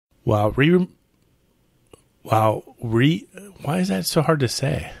Wow, why is that so hard to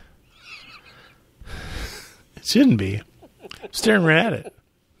say? It shouldn't be. I'm staring right at it.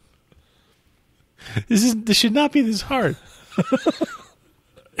 This should not be this hard.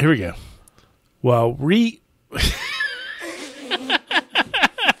 Here we go. Well,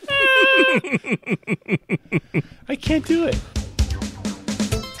 I can't do it.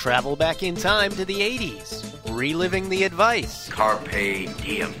 Travel back in time to the 80s, reliving the advice. Carpe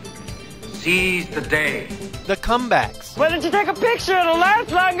diem. Seize the day. The comebacks. Why don't you take a picture? It'll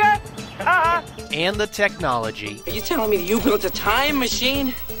last longer. And the technology. Are you telling me that you built a time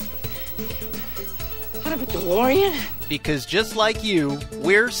machine? Out of a DeLorean? Because just like you,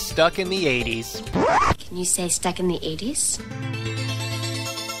 we're stuck in the 80s. Can you say stuck in the 80s?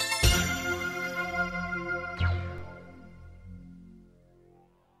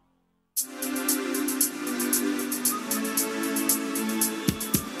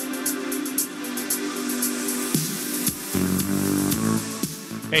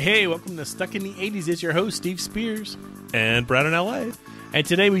 Hey, welcome to Stuck in the 80s. It's your host, Steve Spears. And Brad in L.A. And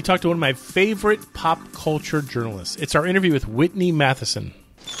today we talk to one of my favorite pop culture journalists. It's our interview with Whitney Matheson.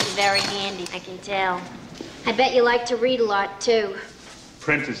 Very handy, I can tell. I bet you like to read a lot, too.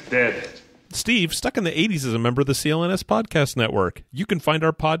 Print is dead. Steve, Stuck in the 80s is a member of the CLNS Podcast Network. You can find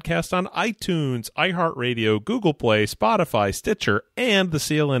our podcast on iTunes, iHeartRadio, Google Play, Spotify, Stitcher, and the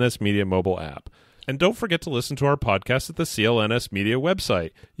CLNS Media mobile app. And don't forget to listen to our podcast at the CLNS Media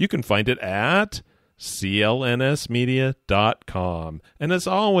website. You can find it at clnsmedia.com. And as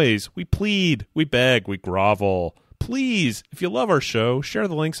always, we plead, we beg, we grovel. Please, if you love our show, share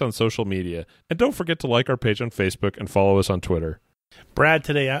the links on social media. And don't forget to like our page on Facebook and follow us on Twitter. Brad,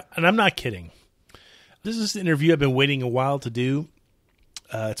 today, and I'm not kidding, this is an interview I've been waiting a while to do.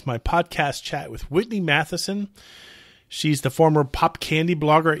 It's my podcast chat with Whitney Matheson. She's the former pop candy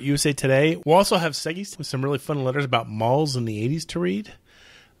blogger at USA Today. We'll also have seggies with some really fun letters about malls in the 80s to read.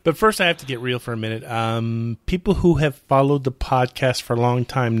 But first, I have to get real for a minute. People who have followed the podcast for a long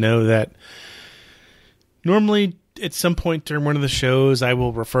time know that normally at some point during one of the shows, I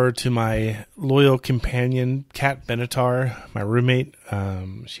will refer to my loyal companion, Kat Benatar, my roommate.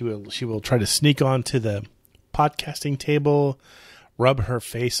 She will try to sneak onto the podcasting table, rub her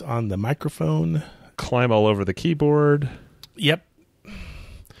face on the microphone, climb all over the keyboard. Yep.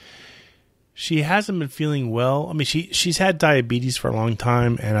 She hasn't been feeling well. I mean, she's had diabetes for a long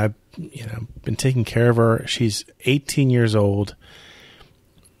time, and I've been taking care of her. She's 18 years old,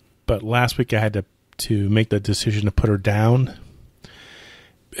 but last week I had to make the decision to put her down.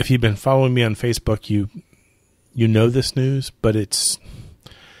 If you've been following me on Facebook, you know this news, but it's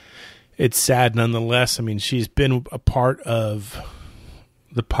sad nonetheless. I mean, she's been a part of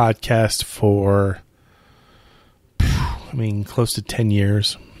the podcast for close to 10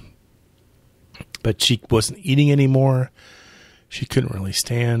 years. But she wasn't eating anymore. She couldn't really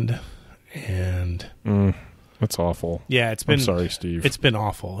stand. And that's awful. Yeah, I'm sorry, Steve. It's been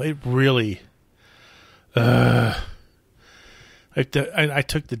awful. It really I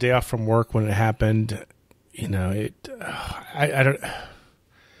took the day off from work when it happened. I don't.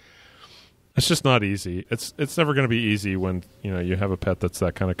 It's just not easy. It's never going to be easy when you have a pet that's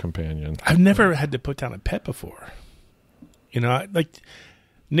that kind of companion. I've never had to put down a pet before.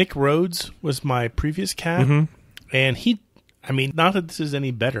 Nick Rhodes was my previous cat, and not that this is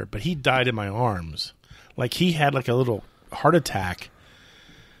any better, but he died in my arms. Like, he had a little heart attack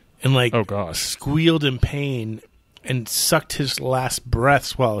and oh gosh, squealed in pain and sucked his last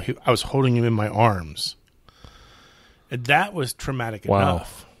breaths while I was holding him in my arms. And that was traumatic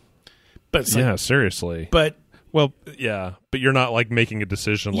enough. But seriously. But you're not making a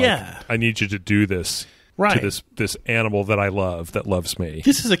decision I need you to do this. Right. To this animal that I love, that loves me.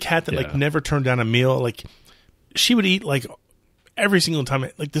 This is a cat that never turned down a meal. She would eat every single time.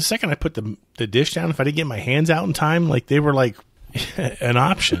 The second I put the dish down, if I didn't get my hands out in time, they were an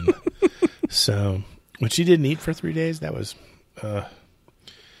option. So when she didn't eat for 3 days, that was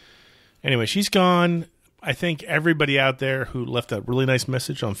anyway, she's gone. I thank everybody out there who left a really nice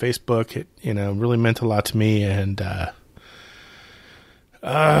message on Facebook. It really meant a lot to me, and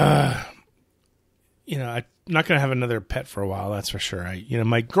I'm not going to have another pet for a while, that's for sure.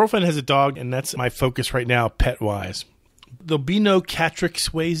 My girlfriend has a dog, and that's my focus right now, pet-wise. There'll be no Patrick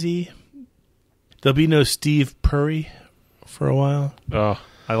Swayze. There'll be no Steve Purry for a while. Oh,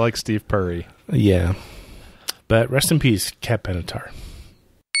 I like Steve Purry. Yeah. But rest in peace, Kat Benatar.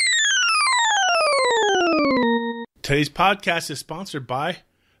 Today's podcast is sponsored by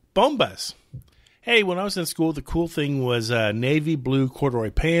Bombas. Hey, when I was in school, the cool thing was navy blue corduroy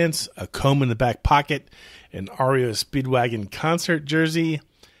pants, a comb in the back pocket, an REO Speedwagon concert jersey.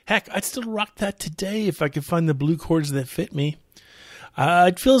 Heck, I'd still rock that today if I could find the blue cords that fit me.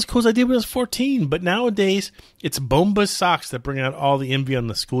 I'd feel as cool as I did when I was 14, but nowadays it's Bombas socks that bring out all the envy on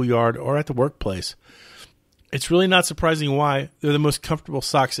the schoolyard or at the workplace. It's really not surprising why. They're the most comfortable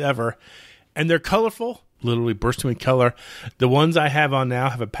socks ever, and they're colorful, literally bursting in color. The ones I have on now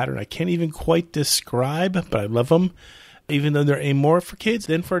have a pattern I can't even quite describe, but I love them, even though they're aimed more for kids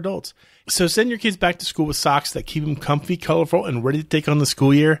than for adults. So send your kids back to school with socks that keep them comfy, colorful, and ready to take on the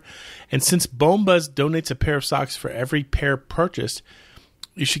school year. And since Bombas donates a pair of socks for every pair purchased,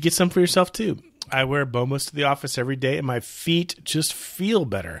 you should get some for yourself too. I wear Bombas to the office every day, and my feet just feel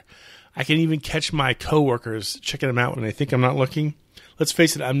better. I can even catch my coworkers checking them out when they think I'm not looking. Let's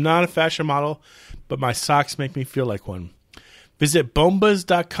face it, I'm not a fashion model, but my socks make me feel like one. Visit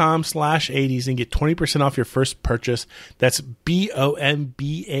bombas.com/80s and get 20% off your first purchase. That's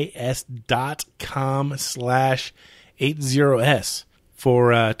bombas.com/80s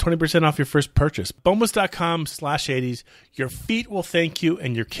for 20% off your first purchase. Bombas.com/80s. Your feet will thank you,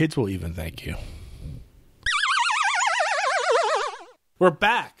 and your kids will even thank you. We're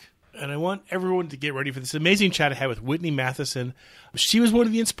back. And I want everyone to get ready for this amazing chat I had with Whitney Matheson. She was one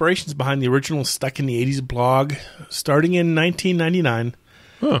of the inspirations behind the original Stuck in the 80s blog starting in 1999.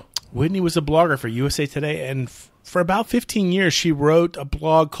 Huh. Whitney was a blogger for USA Today, and for about 15 years she wrote a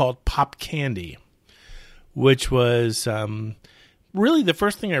blog called Pop Candy, which was really the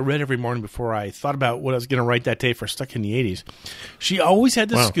first thing I read every morning before I thought about what I was going to write that day for Stuck in the 80s. She always had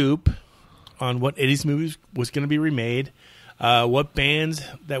the scoop on what 80s movies was going to be remade. What bands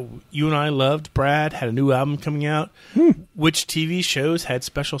that you and I loved, Brad, had a new album coming out. Which TV shows had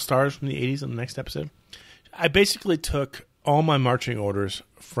special stars from the 80s in the next episode. I basically took all my marching orders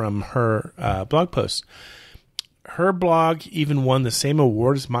from her blog posts. Her blog even won the same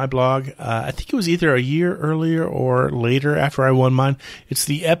award as my blog. I think it was either a year earlier or later after I won mine. It's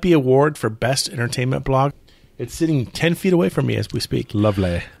the Epi Award for Best Entertainment Blog. It's sitting 10 feet away from me as we speak.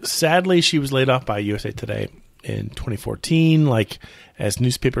 Lovely. Sadly, she was laid off by USA Today in 2014, like as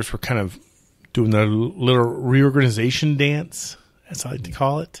newspapers were kind of doing their little reorganization dance, as I like to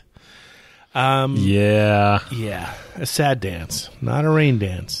call it. Yeah, a sad dance, not a rain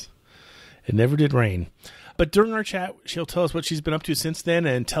dance. It never did rain. But during our chat, she'll tell us what she's been up to since then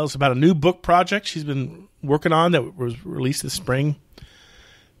and tell us about a new book project she's been working on that was released this spring.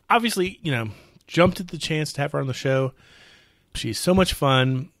 Obviously, jumped at the chance to have her on the show. She's so much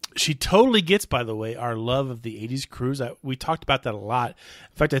fun. She totally gets, by the way, our love of the 80s cruise. We talked about that a lot.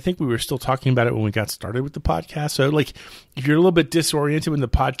 In fact, I think we were still talking about it when we got started with the podcast. So, if you're a little bit disoriented when the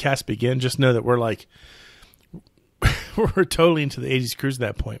podcast began, just know that we're totally into the 80s cruise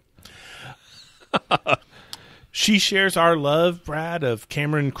at that point. She shares our love, Brad, of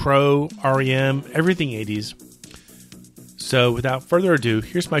Cameron Crowe, REM, everything 80s. So, without further ado,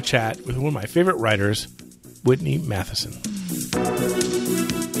 here's my chat with one of my favorite writers, Whitney Matheson.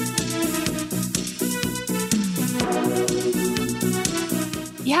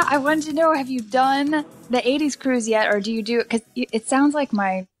 Yeah, I wanted to know, have you done the 80s cruise yet, or do you do it? Because it sounds like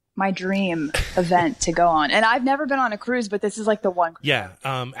my dream event to go on. And I've never been on a cruise, but this is like the one. Yeah,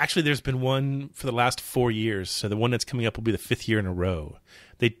 actually, there's been one for the last 4 years. So the one that's coming up will be the 5th year in a row.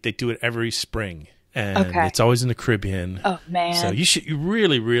 They do it every spring, and it's always in the Caribbean. Oh man! So you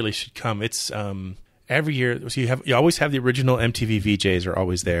really, really should come. It's every year. So you always have the original MTV VJs are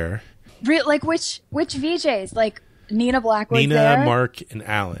always there. Like which VJs? Like Nina Blackwood's Nina, there? Mark, and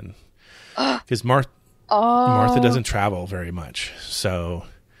Alan. Because Martha doesn't travel very much, so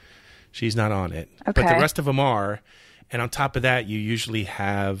she's not on it. Okay. But the rest of them are. And on top of that, you usually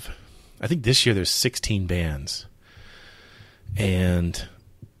have, I think this year there's 16 bands. And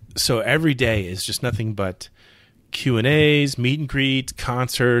so every day is just nothing but Q&As, meet and greets,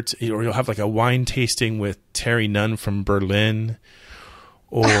 concerts, or you'll have like a wine tasting with Terry Nunn from Berlin.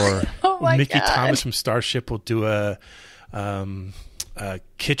 Or Mickey Thomas from Starship will do a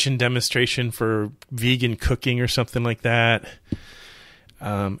kitchen demonstration for vegan cooking or something like that.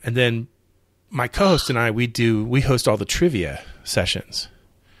 And then my co-host and I, we host all the trivia sessions.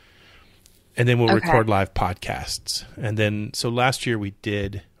 And then we'll record live podcasts. And then, so last year we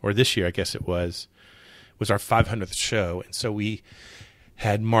did, or this year I guess it was our 500th show. And so we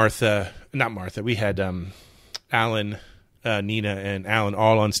had we had Alan, Nina and Alan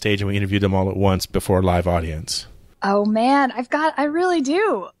all on stage, and we interviewed them all at once before a live audience. Oh man, I really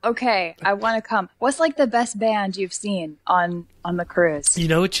do. Okay, I want to come. What's like the best band you've seen on the cruise?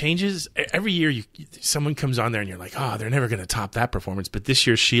 It changes every year. Someone comes on there and you're like, oh, they're never going to top that performance. But this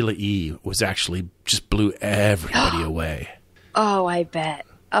year, Sheila E. was actually just blew everybody away. Oh, I bet.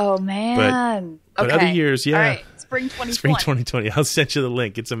 Oh man. But other years, yeah. All right. Spring 2020. Spring 2020. I'll send you the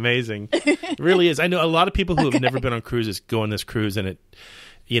link. It's amazing. It really is. I know a lot of people who have never been on cruises go on this cruise, and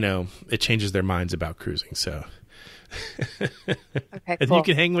it changes their minds about cruising. So, okay, and cool. you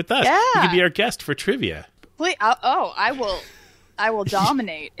can hang with us. Yeah. You can be our guest for trivia. Please, I will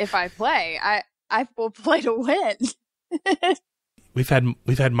dominate if I play. I will play to win. We've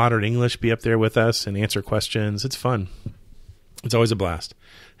had Modern English be up there with us and answer questions. It's fun. It's always a blast.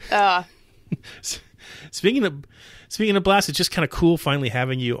 Speaking of blast, it's just kind of cool finally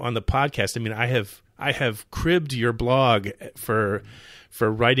having you on the podcast. I mean, I have cribbed your blog for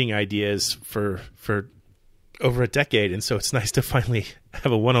writing ideas for over a decade, and so it's nice to finally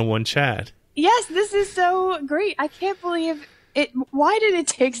have a one-on-one chat. Yes, this is so great. I can't believe it. Why did it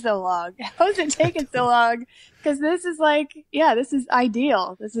take so long? How has it taken so long? Because this is this is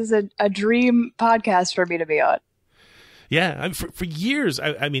ideal. This is a dream podcast for me to be on. Yeah, for years,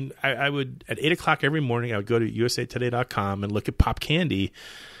 I would, at 8 o'clock every morning, I would go to usatoday.com and look at pop candy,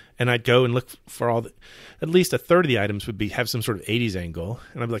 and I'd go and look for at least a third of the items would have some sort of 80s angle.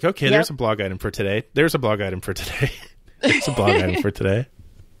 And I'd be like, okay, There's a blog item for today. There's a blog item for today. There's a blog item for today.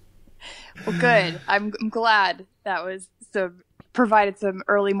 Well, good. I'm glad that was provided some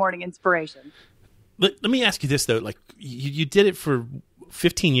early morning inspiration. Let me ask you this, though. Like, you did it for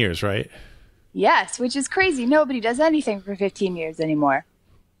 15 years, right? Yes, which is crazy. Nobody does anything for 15 years anymore.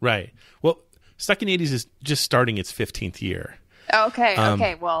 Right. Well, Stuck in the 80s is just starting its 15th year.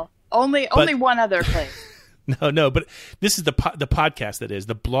 Okay. Well, only one other place. No, but this is the podcast that is.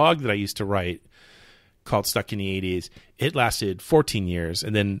 The blog that I used to write called Stuck in the 80s, it lasted 14 years,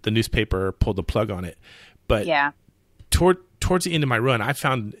 and then the newspaper pulled the plug on it. But yeah, towards the end of my run, I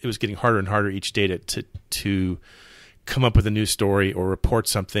found it was getting harder and harder each day to come up with a new story or report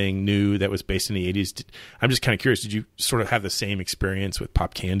something new that was based in the 80s. I'm just kind of curious, did you sort of have the same experience with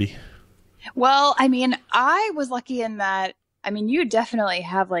pop candy? Well, I mean, I was lucky in that, I mean, you definitely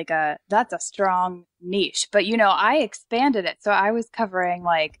have that's a strong niche, but I expanded it. So I was covering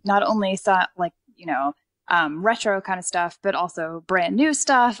not only retro kind of stuff, but also brand new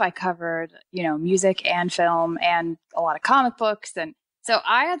stuff. I covered, music and film and a lot of comic books. And so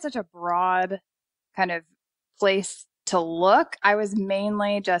I had such a broad kind of place to look. I was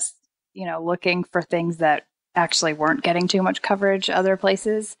mainly just, looking for things that actually weren't getting too much coverage other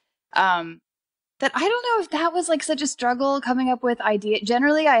places. That I don't know if that was such a struggle coming up with ideas.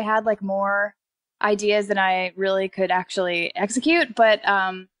 Generally, I had more ideas than I really could actually execute. But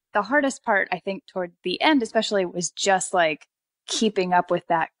the hardest part, I think, toward the end, especially, was just keeping up with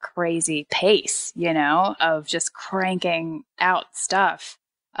that crazy pace, of just cranking out stuff.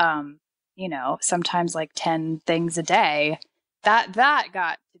 Sometimes 10 things a day. That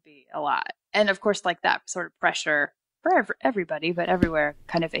got to be a lot. And of course, that sort of pressure for everybody, but everywhere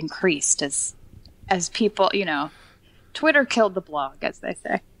kind of increased as people, Twitter killed the blog, as they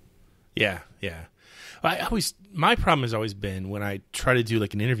say. Yeah. My problem has always been when I try to do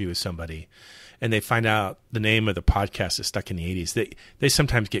an interview with somebody and they find out the name of the podcast is Stuck in the 80s. They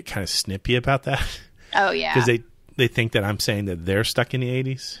sometimes get kind of snippy about that. Oh, yeah. Because they think that I'm saying that they're stuck in the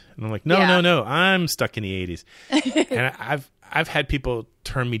 80s. And I'm like, no, I'm stuck in the 80s. And I've had people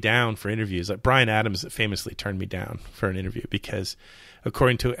turn me down for interviews. Like Bryan Adams famously turned me down for an interview because,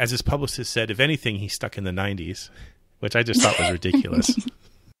 according to, as his publicist said, if anything, he's stuck in the 90s, which I just thought was ridiculous.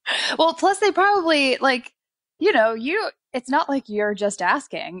 Well, plus they probably it's not like you're just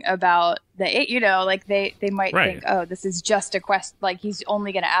asking about they might think, oh, this is just a question. He's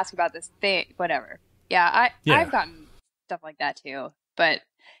only going to ask about this thing, whatever. Yeah. I've gotten stuff like that too. But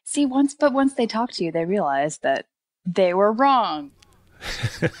see, once they talk to you, they realize that they were wrong.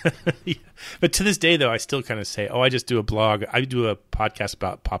 Yeah. But to this day, though, I still kind of say, I just do a blog. I do a podcast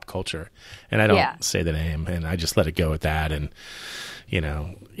about pop culture, and I don't say the name, and I just let it go at that, and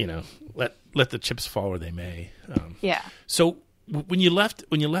let the chips fall where they may. Yeah. So when you left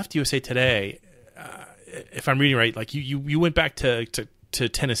USA Today, if I'm reading right, you went back to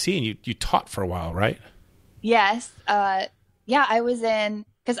Tennessee and you taught for a while, right? Yes. Yeah, I was in.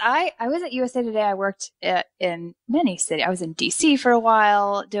 Because I was at USA Today. I worked in many cities. I was in D.C. for a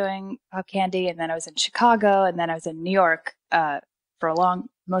while doing pop candy, and then I was in Chicago, and then I was in New York for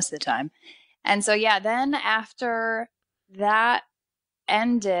most of the time. And so, then after that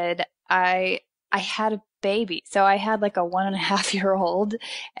ended, I had a baby. So I had a 1.5-year-old,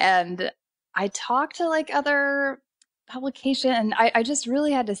 and I talked to I publication, and I just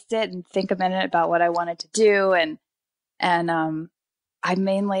really had to sit and think a minute about what I wanted to do, and I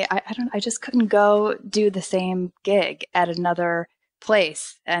mainly I just couldn't go do the same gig at another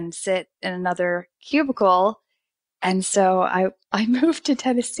place and sit in another cubicle, and so I moved to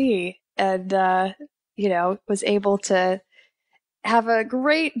Tennessee, and was able to have a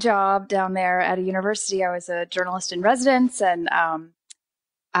great job down there at a university. I was a journalist in residence, and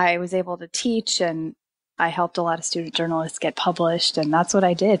I was able to teach, and I helped a lot of student journalists get published. And that's what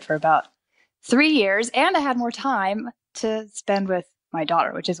I did for about 3 years. And I had more time to spend with my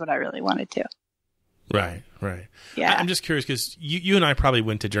daughter, which is what I really wanted to. Right. Yeah. I'm just curious because you and I probably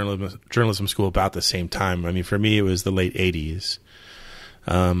went to journalism school about the same time. I mean, for me, it was the late 80s.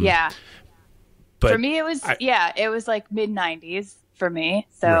 Yeah. But for me, it was, it was like mid 90s for me.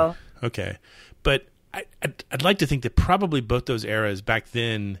 So, right. Okay. But I'd like to think that probably both those eras back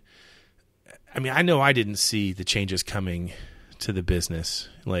then, I mean, I know I didn't see the changes coming to the business.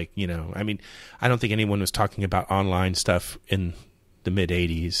 Like, I mean, I don't think anyone was talking about online stuff in the mid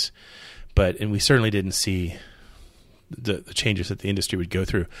 80s, and we certainly didn't see the changes that the industry would go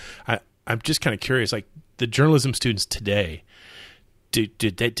through. I'm just kind of curious, like the journalism students today,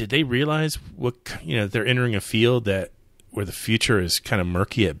 did they realize what, they're entering a field where the future is kind of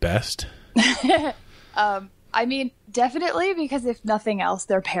murky at best? I mean, definitely, because if nothing else,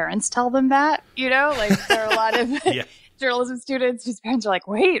 their parents tell them that, like there are a lot of journalism students whose parents are like,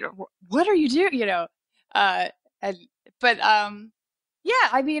 wait, what are you doing? I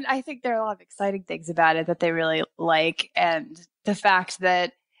mean, I think there are a lot of exciting things about it that they really like. And the fact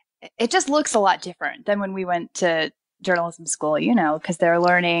that it just looks a lot different than when we went to journalism school, because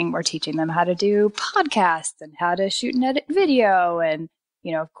we're teaching them how to do podcasts and how to shoot and edit video. And,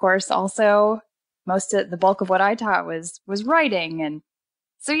 of course, also the bulk of what I taught was writing. And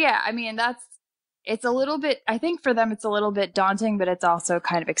so, I mean, it's a little bit, I think for them, it's a little bit daunting, but it's also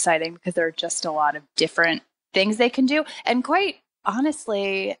kind of exciting because there are just a lot of different things they can do. And quite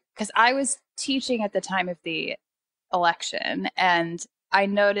honestly, because I was teaching at the time of the election, and I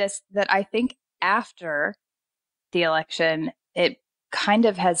noticed that I think after the election, it kind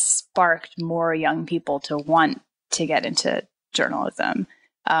of has sparked more young people to want to get into journalism.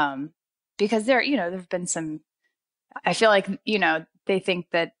 Because there've been some, I feel like, they think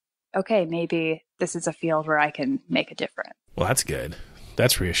that, okay, maybe this is a field where I can make a difference. Well, that's good.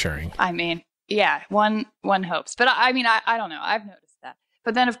 That's reassuring. I mean, one hopes, but I mean, I don't know. I've noticed that.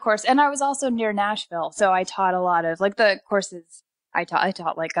 But then of course, and I was also near Nashville. So I taught a lot of like the courses I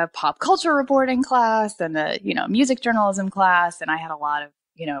taught like a pop culture reporting class and a, music journalism class. And I had a lot of,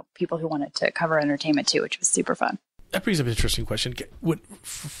 people who wanted to cover entertainment too, which was super fun. That brings up an interesting question.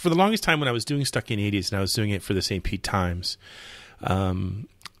 For the longest time when I was doing Stuck in the 80s and I was doing it for the St. Pete Times,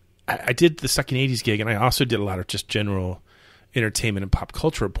 I did the Stuck in the 80s gig, and I also did a lot of just general entertainment and pop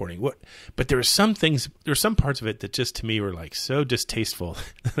culture reporting. But there were some parts of it that just to me were like so distasteful.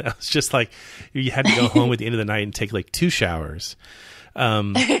 I was just like, you had to go home at the end of the night and take like 2 showers.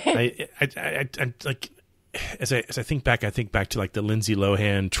 I like as I think back to like the Lindsay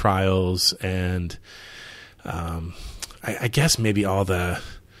Lohan trials and I guess maybe all the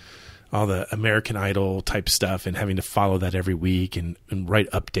American Idol type stuff and having to follow that every week and write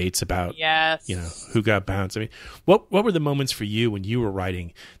updates about, who got bounced. I mean, what were the moments for you when you were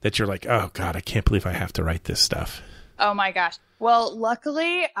writing that you're like, oh God, I can't believe I have to write this stuff? Oh my gosh. Well,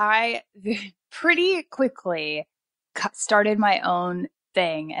 luckily I pretty quickly started my own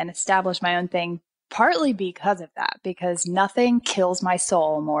thing and established my own thing, partly because of that, because nothing kills my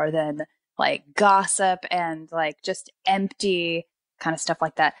soul more than like gossip and like just empty kind of stuff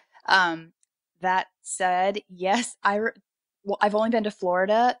like that. That said, yes, I've only been to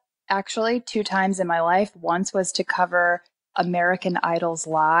Florida actually 2 times in my life. Once was to cover American Idols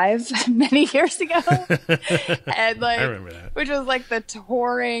Live many years ago. And like, I remember that. Which was like the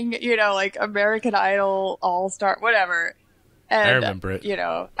touring, like American Idol All-Star, whatever. And, I remember it.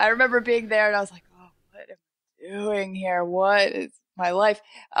 I remember being there and I was like, oh, what am I doing here? What is my life?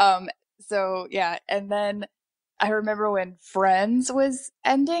 So yeah. And then I remember when Friends was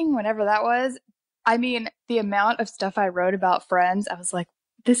ending, whenever that was. I mean, the amount of stuff I wrote about Friends, I was like,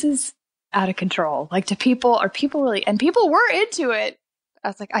 this is out of control. Like, are people really, and people were into it. I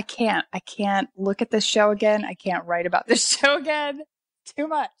was like, I can't look at this show again. I can't write about this show again. Too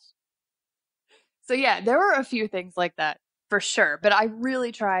much. So yeah, there were a few things like that for sure. But I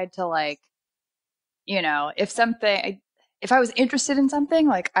really tried to like, if I was interested in something,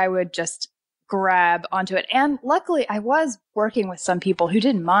 like I would just grab onto it. And luckily I was working with some people who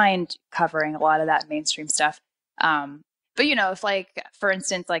didn't mind covering a lot of that mainstream stuff. But if like, for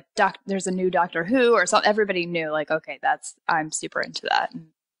instance, like there's a new Doctor Who or something, everybody knew like, okay, I'm super into that. And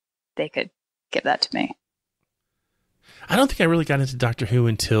they could give that to me. I don't think I really got into Doctor Who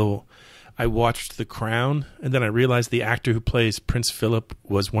until I watched The Crown. And then I realized the actor who plays Prince Philip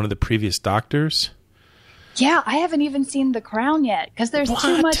was one of the previous Doctors. Yeah, I haven't even seen The Crown yet because there's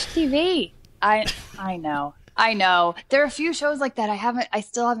too much TV. I know. There are a few shows like that I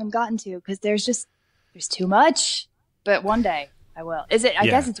still haven't gotten to because there's too much. But one day I will. Is it? I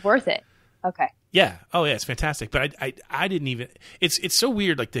guess it's worth it. Okay. Yeah. Oh, yeah. It's fantastic. But I didn't even. It's so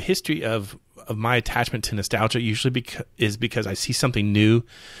weird. Like the history of my attachment to nostalgia usually is because I see something new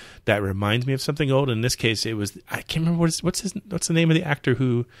that reminds me of something old. In this case, it was, I can't remember what's the name of the actor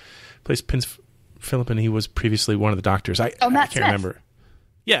who plays Prince Philip, and he was previously one of the doctors. I can't remember.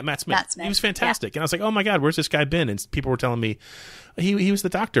 Yeah, Matt Smith. He was fantastic. Yeah. And I was like, oh my God, where's this guy been? And people were telling me he was the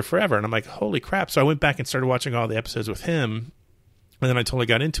doctor forever. And I'm like, holy crap. So I went back and started watching all the episodes with him. And then I totally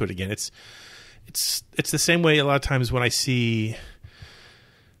got into it again. It's the same way a lot of times when I see,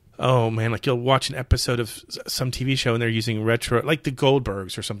 oh man, like you'll watch an episode of some TV show and they're using retro, like the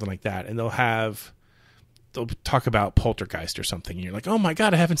Goldbergs or something like that. And they'll talk about Poltergeist or something. And you're like, oh my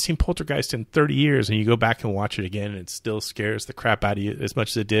God, I haven't seen Poltergeist in 30 years. And you go back and watch it again and it still scares the crap out of you as much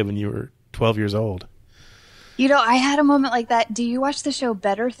as it did when you were 12 years old. You know, I had a moment like that. Do you watch the show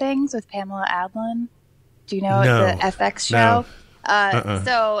Better Things with Pamela Adlon? Do you know the FX show? No.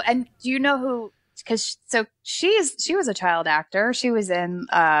 So, and do you know who, she was a child actor. She was in,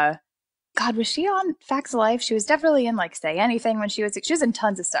 God, was she on Facts of Life? She was definitely in like Say Anything when she was in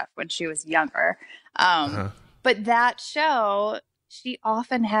tons of stuff when she was younger. But that show, she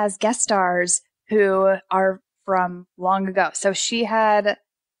often has guest stars who are from long ago. So she had,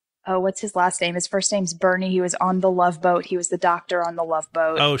 what's his last name? His first name's Bernie. He was on The Love Boat. He was the doctor on The Love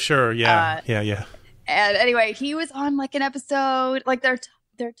Boat. Oh, sure. Yeah. Yeah. And anyway, he was on like an episode, like there are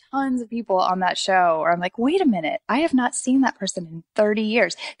tons of people on that show where I'm like, wait a minute, I have not seen that person in 30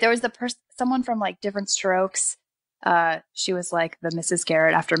 years. There was someone from like Different Strokes. She was like the Mrs.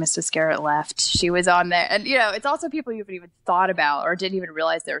 Garrett after Mrs. Garrett left. She was on there. And, you know, it's also people you haven't even thought about or didn't even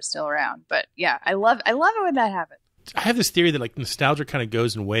realize they were still around. But yeah, I love it when that happens. I have this theory that like nostalgia kind of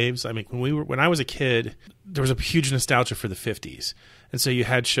goes in waves. I mean, when I was a kid, there was a huge nostalgia for the 50s. And so you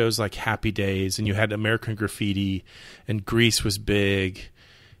had shows like Happy Days and you had American Graffiti and Grease was big.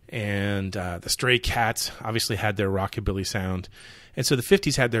 And the Stray Cats obviously had their rockabilly sound. And so the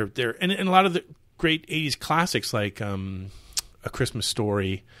 50s had their and a lot of the great 80s classics like A Christmas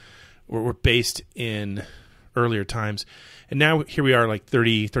Story were based in earlier times. And now here we are like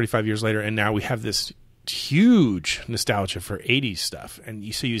 35 years later, and now we have this huge nostalgia for 80s stuff.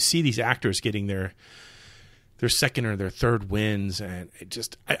 And so you see these actors getting their second or their third wins. And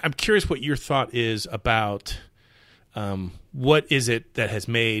I'm curious what your thought is about what is it that has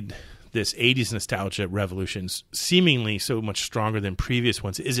made this 80s nostalgia revolution seemingly so much stronger than previous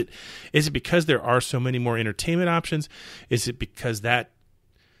ones? Is it because there are so many more entertainment options? Is it because that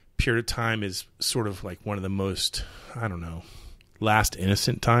period of time is sort of like one of the most, I don't know, last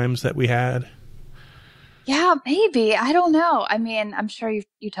innocent times that we had? Yeah, maybe. I don't know. I mean, I'm sure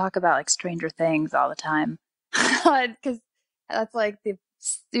you talk about like Stranger Things all the time because that's like the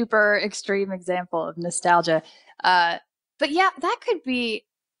super extreme example of nostalgia. But yeah, that could be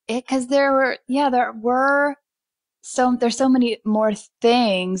it because there's so many more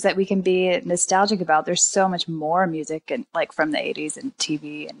things that we can be nostalgic about. There's so much more music and like from the 80s and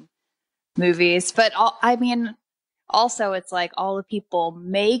TV and movies. But also it's like all the people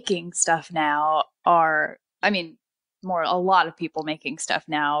making stuff now a lot of people making stuff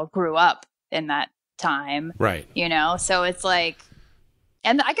now grew up in that time. Right. You know, so it's like,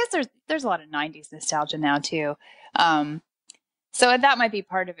 and I guess there's a lot of 90s nostalgia now too. So that might be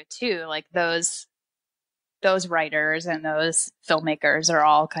part of it too. Like those writers and those filmmakers are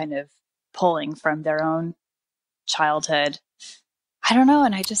all kind of pulling from their own childhood. I don't know.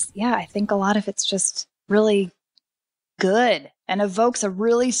 And I think a lot of it's just really good and evokes a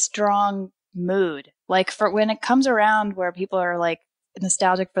really strong mood. Like for when it comes around where people are like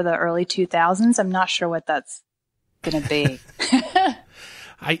nostalgic for the early 2000s, I'm not sure what that's going to be.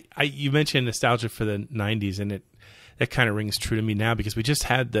 You mentioned nostalgia for the 90s, and that kind of rings true to me now because we just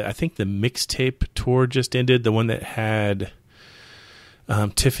had the mixtape tour just ended, the one that had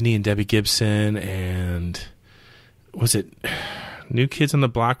Tiffany and Debbie Gibson, and was it New Kids on the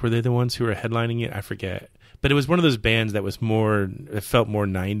Block? Were they the ones who were headlining it? I forget. But it was one of those bands that was it felt more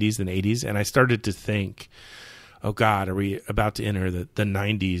 90s than 80s, and I started to think, oh God, are we about to enter the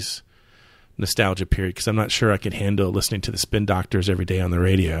 90s nostalgia period? Because I'm not sure I could handle listening to the Spin Doctors every day on the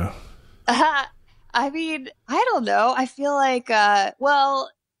radio. I mean, I don't know. I feel like, I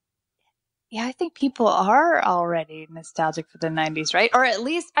think people are already nostalgic for the 90s, right? Or at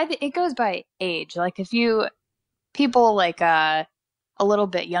least I think it goes by age. Like people like a little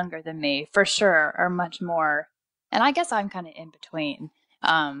bit younger than me, for sure, are much more, and I guess I'm kind of in between,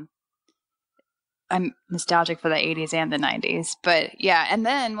 I'm nostalgic for the 80s and the 90s. But yeah, and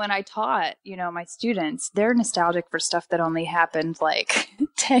then when I taught, my students, they're nostalgic for stuff that only happened like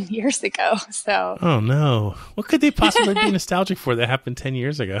 10 years ago. So oh no, what could they possibly be nostalgic for that happened 10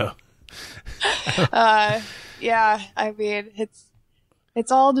 years ago? Yeah, I mean,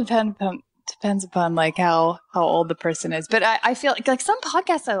 it's all depends upon like how old the person is. But I feel like some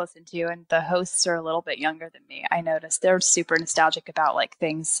podcasts I listen to and the hosts are a little bit younger than me. I noticed they're super nostalgic about like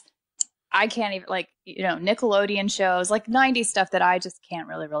things I can't even, like, Nickelodeon shows, like 90s stuff that I just can't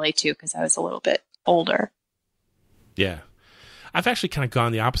really relate to because I was a little bit older. Yeah. I've actually kind of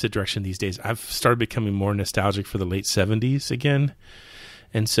gone the opposite direction these days. I've started becoming more nostalgic for the late 70s again.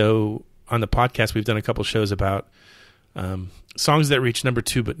 And so on the podcast, we've done a couple shows about songs that reach number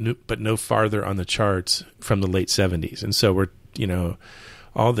 2 but no farther on the charts from the late 70s. And so we're,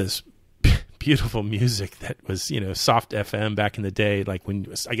 all this beautiful music that was, soft FM back in the day, like when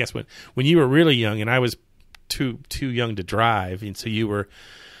you were really young and I was too young to drive, and so you were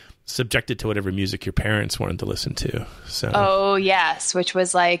subjected to whatever music your parents wanted to listen to. So oh yes, which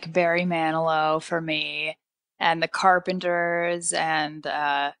was like Barry Manilow for me and the Carpenters, and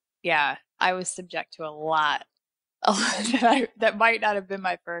I was subject to a lot that might not have been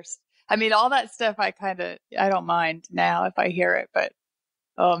my first. I mean, all that stuff I don't mind now if I hear it, but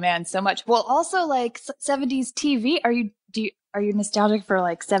oh man, so much. Well, also like 70s TV. Are you nostalgic for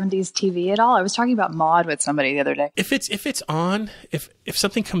like 70s TV at all? I was talking about Maude with somebody the other day. If it's on, if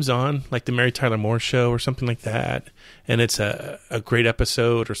something comes on like the Mary Tyler Moore Show or something like that, and it's a great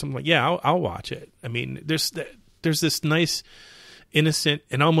episode or something like, I'll watch it. I mean, there's this nice, innocent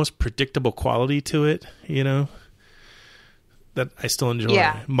and almost predictable quality to it, that I still enjoy.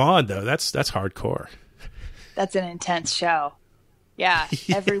 Yeah. Maude though, that's hardcore. That's an intense show. Yeah,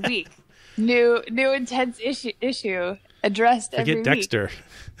 every week. New intense issue addressed every week. Forget Dexter.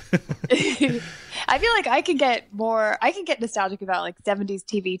 I feel like I could get nostalgic about like 70s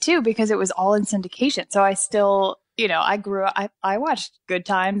TV too, because it was all in syndication. So I still, I grew up, I watched Good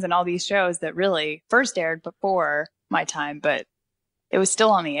Times and all these shows that really first aired before my time, but it was still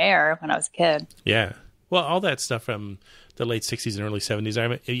on the air when I was a kid. Yeah. Well, all that stuff from the late 60s and early 70s, I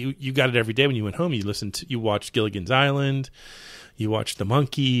mean, you got it every day when you went home. You watched Gilligan's Island. You watch the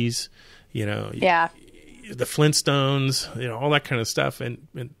Monkees, the Flintstones, all that kind of stuff. And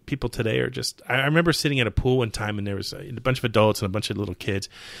people today are just, I remember sitting at a pool one time and there was a bunch of adults and a bunch of little kids.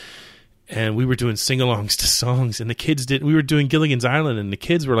 And we were doing sing-alongs to songs, and we were doing Gilligan's Island, and the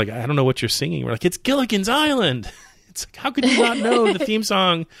kids were like, I don't know what you're singing. We're like, it's Gilligan's Island. It's like, how could you not know the theme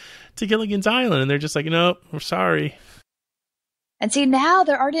song to Gilligan's Island? And they're just like, no, we're sorry. And see, now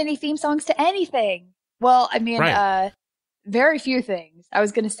there aren't any theme songs to anything. Well, I mean, right. Very few things. I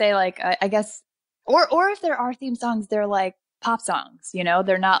was going to say, like, I guess, or if there are theme songs, they're like pop songs,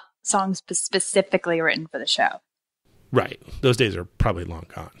 they're not songs specifically written for the show. Right. Those days are probably long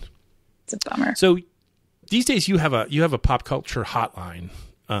gone. It's a bummer. So these days you have a pop culture hotline.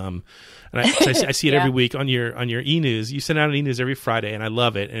 And I see it every week on your e-news. You send out an e-news every Friday, and I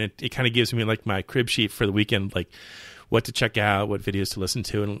love it. And it kind of gives me like my crib sheet for the weekend, like what to check out, what videos to listen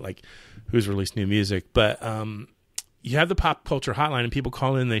to, and like who's released new music. But you have the pop culture hotline, and people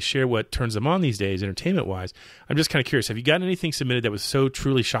call in and they share what turns them on these days, entertainment wise. I'm just kind of curious. Have you gotten anything submitted that was so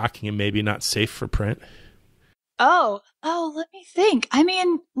truly shocking and maybe not safe for print? Oh, let me think. I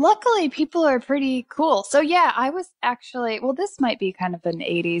mean, luckily people are pretty cool. So yeah, I was actually, this might be kind of an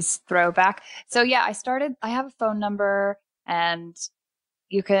 80s throwback. So yeah, I have a phone number, and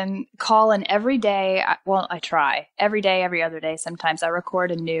you can call in every day. Well, I try every day, every other day. Sometimes I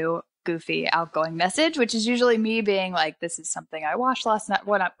record a new goofy outgoing message, which is usually me being like, this is something I watched last night,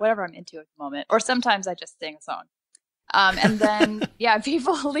 whatever I'm into at the moment. Or sometimes I just sing a song. And then,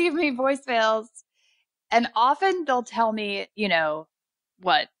 people leave me voicemails, and often they'll tell me,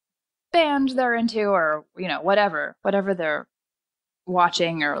 what band they're into, or, whatever they're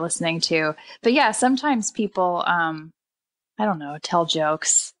watching or listening to. But yeah, sometimes people, I don't know, tell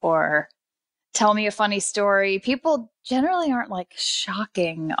jokes or tell me a funny story. People generally aren't like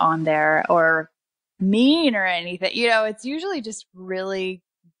shocking on there or mean or anything. It's usually just really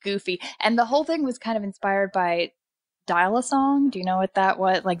goofy. And the whole thing was kind of inspired by Dial a Song. Do you know what that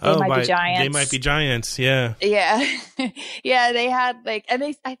was? Like They Might Be Giants. They Might Be Giants, yeah. Yeah. Yeah, they had and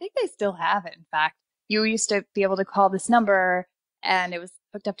I think they still have it. In fact, you used to be able to call this number, and it was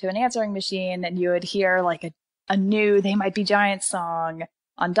hooked up to an answering machine, and you would hear like a new They Might Be Giants song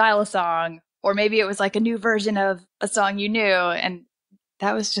on Dial a Song. Or maybe it was like a new version of a song you knew. And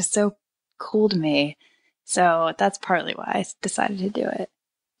that was just so cool to me. So that's partly why I decided to do it.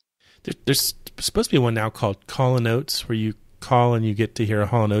 There's supposed to be one now called Call & Oates, where you call and you get to hear a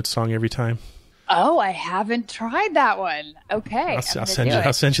Hall & Oates song every time. Oh, I haven't tried that one. Okay. I'll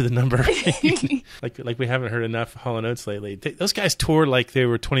send you the number. like we haven't heard enough Hall & Oates lately. Those guys tour like they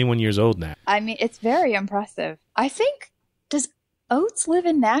were 21 years old now. I mean, it's very impressive. I think, does Oates live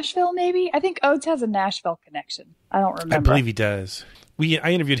in Nashville maybe? I think Oates has a Nashville connection. I don't remember. I believe he does.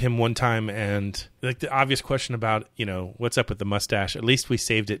 I interviewed him one time, and like the obvious question about, what's up with the mustache, at least we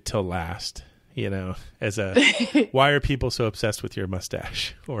saved it till last. As why are people so obsessed with your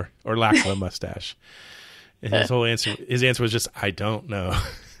mustache or lack of a mustache? And his answer was just, I don't know.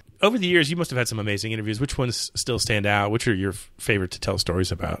 Over the years, you must have had some amazing interviews. Which ones still stand out? Which are your favorite to tell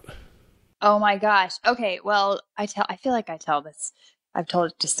stories about? Oh my gosh. Okay. Well, I feel like I tell this. I've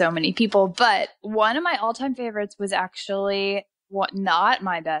told it to so many people, but one of my all-time favorites was actually not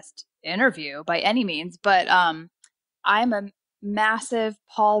my best interview by any means, but I'm a massive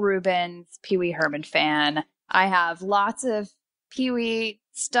Paul Reubens, Pee Wee Herman fan. I have lots of Pee Wee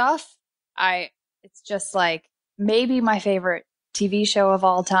stuff. It's just like maybe my favorite TV show of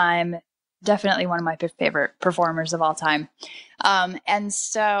all time. Definitely one of my favorite performers of all time. And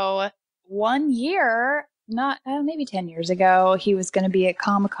so one year, maybe 10 years ago, he was going to be at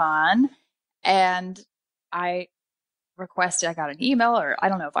Comic-Con, and I got an email, or I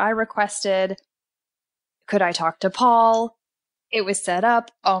don't know if I requested, could I talk to Paul? It was set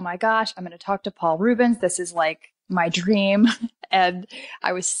up. Oh my gosh, I'm going to talk to Paul Reubens. This is like my dream. And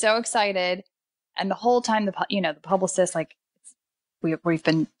I was so excited. And the whole time, the publicist, like, we've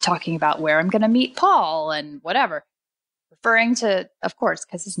been talking about where I'm going to meet Paul and whatever, referring to, of course,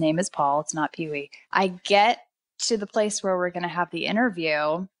 because his name is Paul. It's not Pee Wee. I get to the place where we're going to have the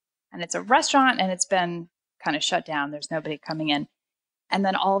interview, and it's a restaurant, and it's been kind of shut down. There's nobody coming in. And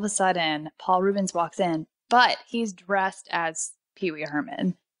then all of a sudden, Paul Reubens walks in, but he's dressed as Pee Wee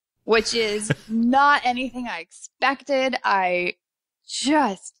Herman, which is not anything I expected. I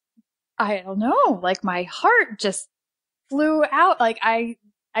don't know, like my heart just flew out. Like I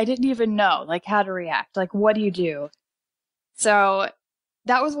didn't even know like how to react. Like, what do you do? So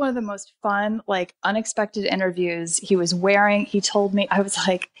that was one of the most fun, like unexpected interviews. He told me, I was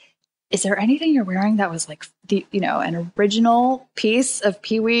like, is there anything you're wearing that was like an original piece of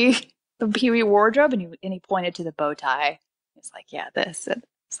Pee Wee, the Pee Wee wardrobe? And he pointed to the bow tie. It's like, yeah, this. And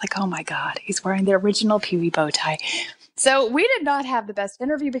it's like, oh my God, he's wearing the original Pee Wee bow tie. So we did not have the best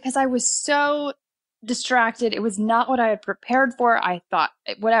interview because I was so distracted. It was not what I had prepared for. I thought,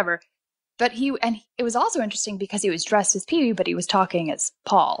 whatever. But it was also interesting because he was dressed as Pee Wee, but he was talking as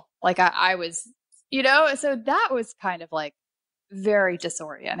Paul. Like I was, so that was kind of like very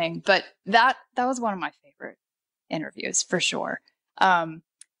disorienting. But that was one of my favorite interviews for sure.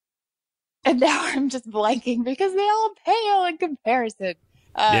 And now I'm just blanking because they all pale in comparison.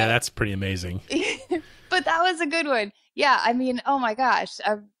 Yeah, that's pretty amazing. But that was a good one. Yeah, I mean, oh my gosh,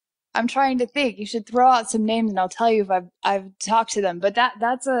 I'm trying to think. You should throw out some names, and I'll tell you if I've talked to them. But that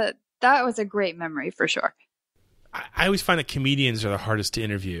was a great memory for sure. I always find that comedians are the hardest to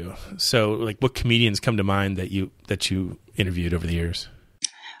interview. So, like, what comedians come to mind that you interviewed over the years?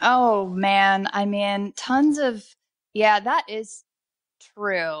 Oh man, I mean, tons of. Yeah, that is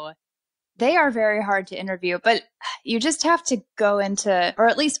true. They are very hard to interview, but you just have to go into, or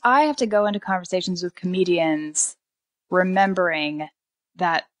at least I have to go into conversations with comedians remembering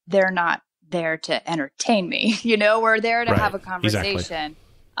that they're not there to entertain me. We're there to have a conversation.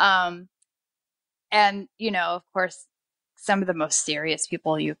 Exactly. And, of course, some of the most serious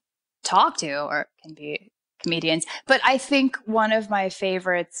people you talk to can be comedians. But I think one of my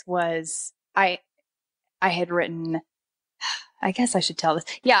favorites was I had written, I guess I should tell this.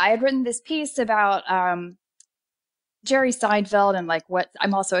 Yeah, I had written this piece about Jerry Seinfeld and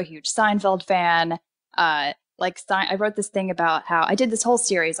I'm also a huge Seinfeld fan. I wrote this thing about how I did this whole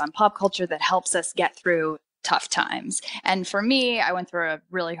series on pop culture that helps us get through tough times. And for me, I went through a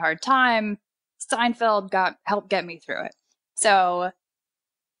really hard time. Seinfeld helped get me through it. So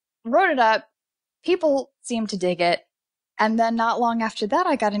wrote it up. People seemed to dig it. And then not long after that,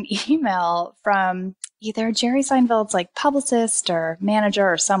 I got an email from either Jerry Seinfeld's publicist or manager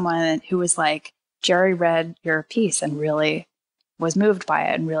or someone who was like, Jerry read your piece and really was moved by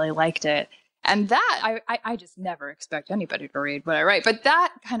it and really liked it. And that, I just never expect anybody to read what I write. But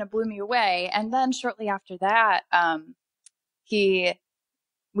that kind of blew me away. And then shortly after that, we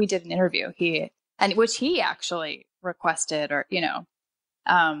did an interview. Which he actually requested, or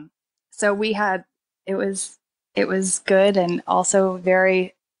so we had. It was good and also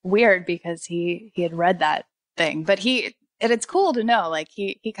very weird because he had read that thing. But it's cool to know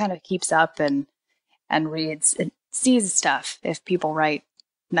he kind of keeps up and reads and sees stuff if people write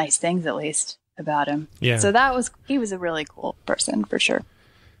nice things at least about him. Yeah. So he was a really cool person for sure.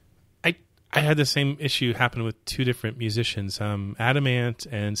 I had the same issue happen with two different musicians. Adam Ant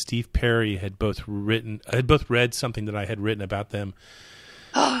and Steve Perry had both read something that I had written about them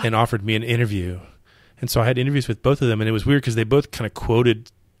and offered me an interview. And so I had interviews with both of them, and it was weird because they both kind of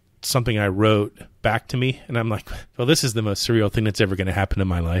quoted something I wrote back to me. And I'm like, well, this is the most surreal thing that's ever going to happen in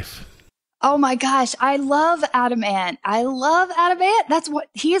my life. Oh my gosh, I love Adam Ant.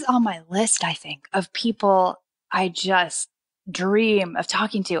 He's on my list, I think, of people I just dream of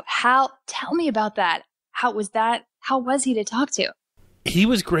talking to. Tell me about that. How was he to talk to? He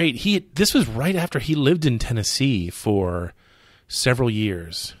was great. This was right after he lived in Tennessee for several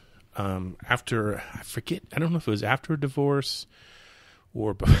years. After, I forget, I don't know if it was after a divorce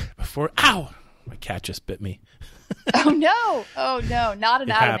or before. Ow! My cat just bit me. Oh no! Not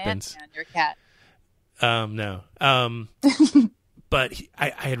an Adam Ant fan, your cat. No. But I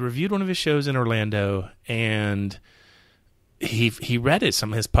had reviewed one of his shows in Orlando, and he read it.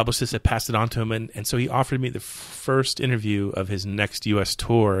 Some of his publicists had passed it on to him, and so he offered me the first interview of his next U.S.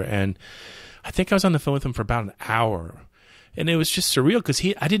 tour, and I think I was on the phone with him for about an hour, and it was just surreal because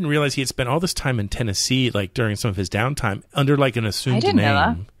I didn't realize he had spent all this time in Tennessee, like during some of his downtime, under like an assumed name. Know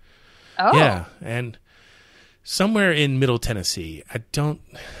that. Oh, yeah, and somewhere in Middle Tennessee. I can't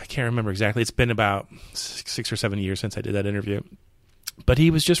remember exactly. It's been about 6 or 7 years since I did that interview. But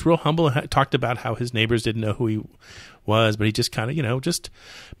he was just real humble and talked about how his neighbors didn't know who he was, but he just kind of, just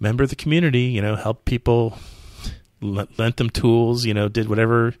member of the community, helped people, lent them tools, did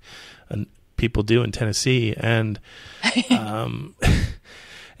whatever people do in Tennessee, and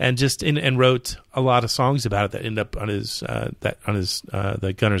and wrote a lot of songs about it that end up on his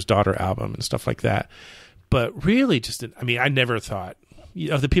the Gunner's Daughter album and stuff like that. But really, I never thought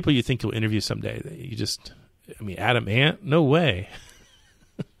of the people you think you'll interview someday. Adam Ant, no way.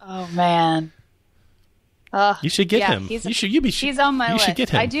 Oh man, you should get him. He's on my list. You should get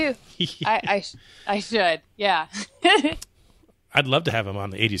him. I do. I should. Yeah. I'd love to have him on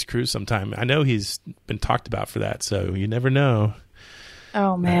the 80s cruise sometime. I know he's been talked about for that, so you never know.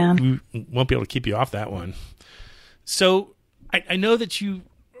 Oh man, we won't be able to keep you off that one. So I know that you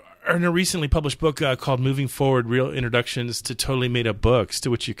are in a recently published book called "Moving Forward: Real Introductions to Totally Made Up Books," to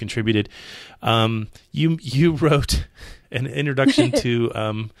which you contributed. You wrote an introduction to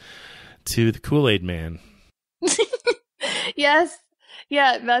the Kool-Aid Man. Yes,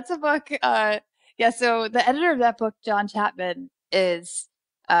 yeah, that's a book. So the editor of that book, John Chapman, is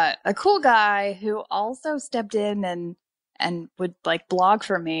a cool guy who also stepped in and would like blog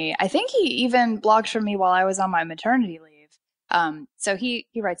for me. I think he even blogged for me while I was on my maternity leave. So he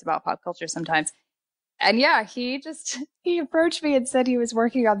writes about pop culture sometimes. And yeah, he approached me and said he was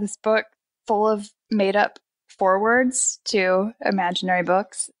working on this book full of made up forewords to imaginary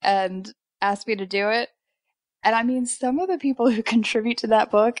books and asked me to do it. And some of the people who contribute to that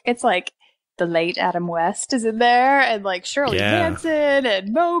book, it's like the late Adam West is in there, and like Shirley Manson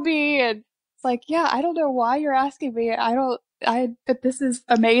and Moby, and it's like, yeah, I don't know why you're asking me. But this is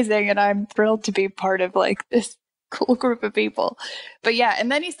amazing, and I'm thrilled to be part of like this cool group of people. But yeah,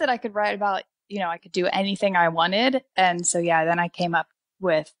 and then he said I could write about, I could do anything I wanted. And so yeah, then I came up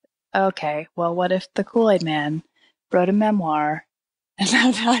with, okay, well, what if the Kool-Aid Man wrote a memoir? And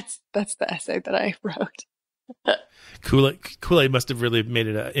that's the essay that I wrote. Kool-Aid must have really made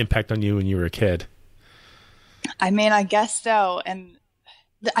an impact on you when you were a kid. I guess so. And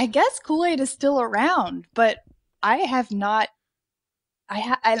I guess Kool-Aid is still around, but I have not.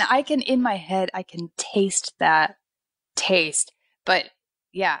 And I can, in my head, I can taste that taste. But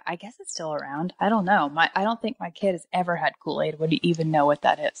yeah, I guess it's still around. I don't know. I don't think my kid has ever had Kool-Aid. Would he even know what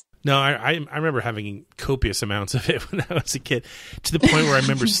that is? No, I remember having copious amounts of it when I was a kid, to the point where I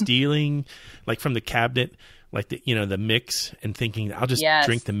remember stealing, like from the cabinet, like the mix, and thinking I'll just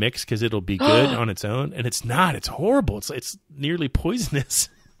drink the mix because it'll be good on its own, and it's not. It's horrible. It's nearly poisonous.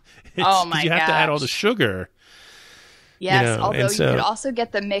 Oh my god! You have to add all the sugar. Yes, although you could also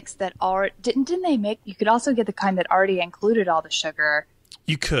get the mix that already didn't they make. You could also get the kind that already included all the sugar.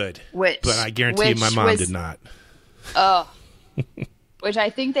 You could, but I guarantee you, my mom did not. Oh, which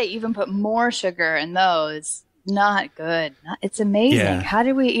I think they even put more sugar in those. Not good. It's amazing. Yeah. How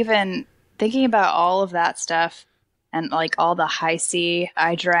did we even thinking about all of that stuff and like all the high C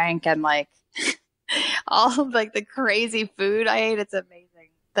I drank and like all of like the crazy food I ate? It's amazing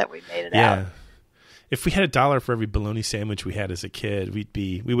that we made it out. If we had $1 for every bologna sandwich we had as a kid,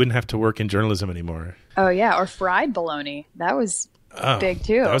 we wouldn't have to work in journalism anymore. Oh yeah, or fried bologna. That was big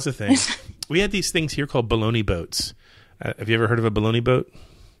too. That was the thing. We had these things here called bologna boats. Have you ever heard of a bologna boat?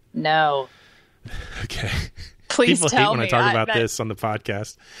 No. Okay. Please People tell hate when me. I talk about this on the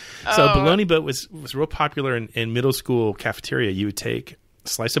podcast. So a bologna boat was real popular in middle school cafeteria. You would take a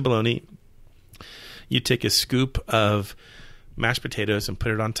slice of bologna, You take a scoop of mashed potatoes and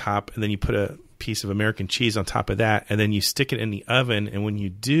put it on top, and then you put a piece of American cheese on top of that, and then you stick it in the oven, and when you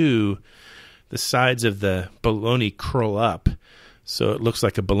do, the sides of the bologna curl up so it looks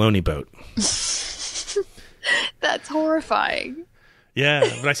like a bologna boat. That's horrifying. Yeah,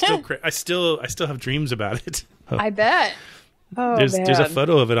 but I still have dreams about it. I bet. Oh, there's man. a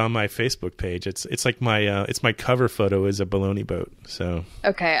photo of it on my Facebook page. It's like my cover photo is a bologna boat. So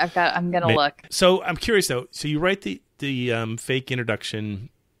okay, I'm gonna look. So I'm curious though. So you write the fake introduction,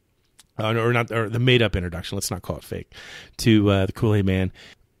 or the made up introduction. Let's not call it fake, to the Kool-Aid Man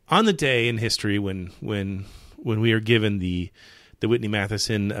on the day in history when we are given the Whitney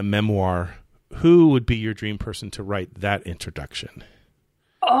Matheson memoir. Who would be your dream person to write that introduction?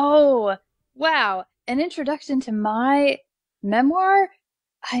 Oh, wow. An introduction to my memoir?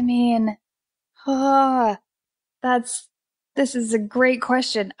 I mean, this is a great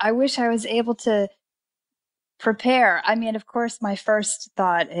question. I wish I was able to prepare. I mean, of course, my first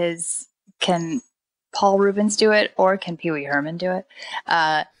thought is, can Paul Rubens do it or can Pee Wee Herman do it?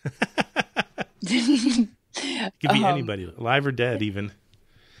 Could be anybody, alive or dead even.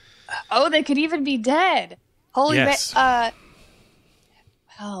 Oh, they could even be dead. Holy yes. Well,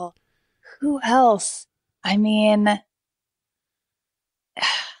 who else? I mean,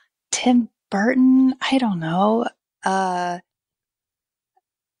 Tim Burton? I don't know. I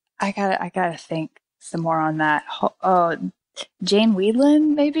gotta think some more on that. Oh, Jane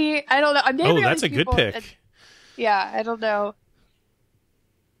Whelan, maybe? I don't know. Maybe that's a good pick. Yeah, I don't know.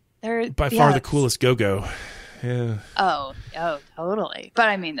 By far the coolest go-go. Yeah. Oh, totally. But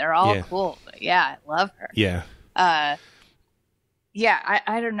I mean, they're all cool. But yeah, I love her. Yeah. Yeah,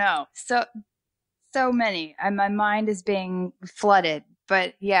 I don't know. So many. My mind is being flooded.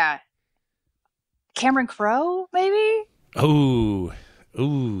 But yeah. Cameron Crowe, maybe? Oh,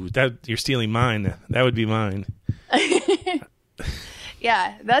 that you're stealing mine. That would be mine.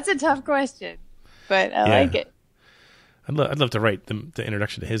 Yeah, that's a tough question, but I like it. I'd love to write the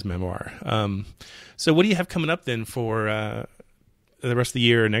introduction to his memoir. So what do you have coming up then for the rest of the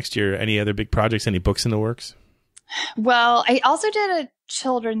year or next year? Any other big projects? Any books in the works? Well, I also did a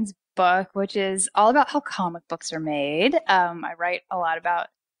children's book, which is all about how comic books are made. I write a lot about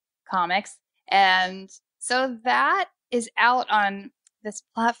comics. And so that is out on this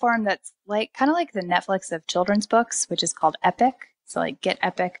platform that's kind of like the Netflix of children's books, which is called Epic. So like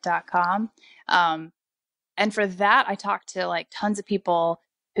getepic.com. And for that, I talked to tons of people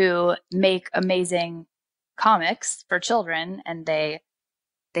who make amazing comics for children, and they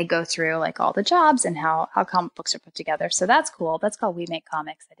go through all the jobs and how comic books are put together. So that's cool. That's called We Make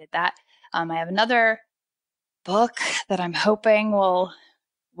Comics. I did that. I have another book that I'm hoping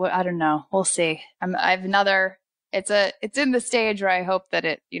I don't know. We'll see. I have another. It's in the stage where I hope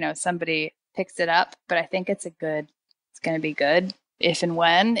that somebody picks it up, but I think it's going to be good if and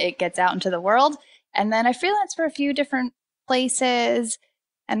when it gets out into the world. And then I freelance for a few different places.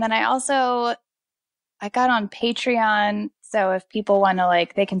 And then I got on Patreon. So if people want to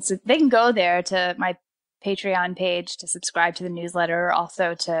they can go there to my Patreon page to subscribe to the newsletter, or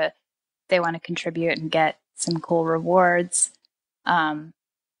also they want to contribute and get some cool rewards.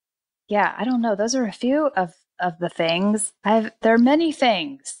 Yeah, I don't know. Those are a few of the things. There are many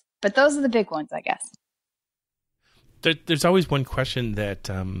things, but those are the big ones, I guess. There's always one question that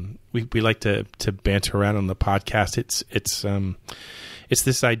we like to banter around on the podcast. It's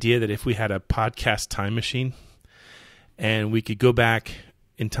this idea that if we had a podcast time machine and we could go back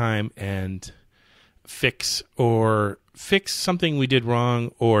in time and fix something we did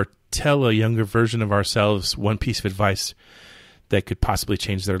wrong, or tell a younger version of ourselves one piece of advice that could possibly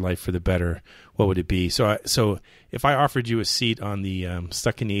change their life for the better, what would it be? So if I offered you a seat on the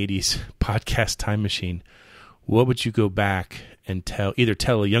Stuck in the 80s podcast time machine, what would you go back and either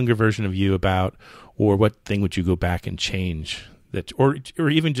tell a younger version of you about, or what thing would you go back and change that, or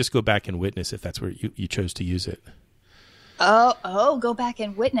even just go back and witness if that's where you chose to use it? Oh, go back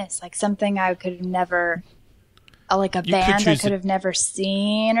and witness, something I could have never, like a band I could have never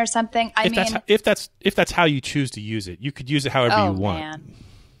seen or something. If that's how you choose to use it, you could use it however you want. Man.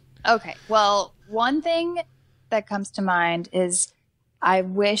 Okay. Well, one thing that comes to mind is I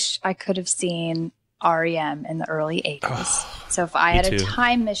wish I could have seen REM in the early 80s. So if I had a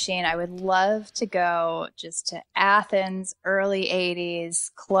time machine, I would love to go just to Athens, early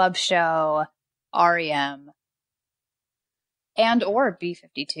 80s, club show, REM, and or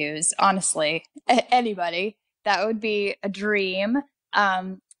B-52s, honestly. Anybody. That would be a dream.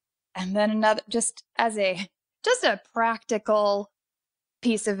 And then another, just a practical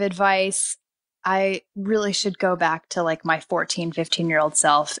piece of advice. I really should go back to like my 14, 15-year-old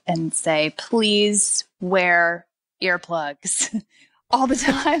self and say, please wear earplugs all the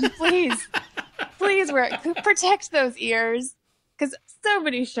time. Please, please protect those ears. Because so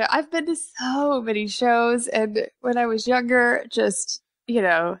many shows, I've been to so many shows. And when I was younger, just,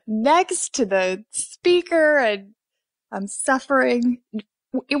 next to the speaker, and I'm suffering.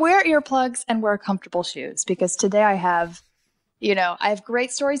 Wear earplugs and wear comfortable shoes, because today I have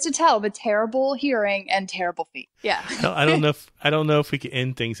great stories to tell, but terrible hearing and terrible feet. Yeah. I don't know if we can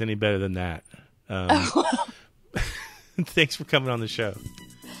end things any better than that. Thanks for coming on the show.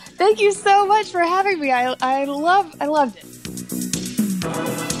 Thank you so much for having me. I loved it.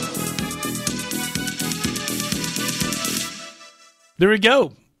 There we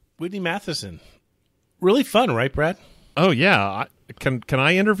go. Whitney Matheson. Really fun, right, Brad? Oh, yeah. Can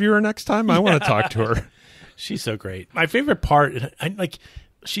I interview her next time? I want to talk to her. She's so great. My favorite part,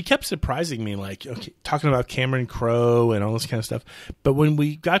 she kept surprising me, talking about Cameron Crowe and all this kind of stuff. But when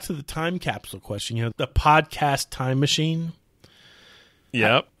we got to the time capsule question, the podcast time machine.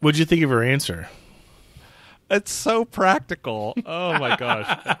 Yep. What'd you think of her answer? It's so practical. Oh, my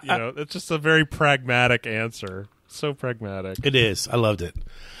gosh. It's just a very pragmatic answer. So pragmatic. It is. I loved it.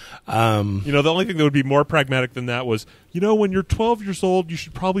 The only thing that would be more pragmatic than that was, when you're 12 years old, you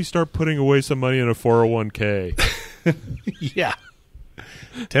should probably start putting away some money in a 401k. Yeah.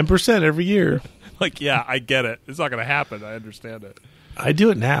 10% every year. I get it. It's not going to happen. I understand it. I do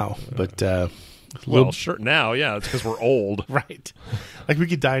it now, but sure. Now, yeah, it's because we're old. Right. We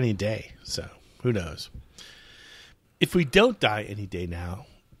could die any day, so who knows? If we don't die any day now,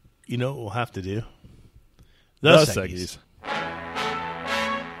 you know what we'll have to do? The seggies.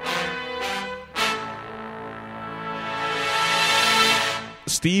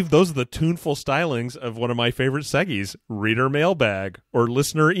 Steve, those are the tuneful stylings of one of my favorite seggies, reader mailbag or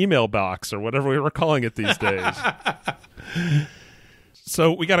listener email box or whatever we were calling it these days.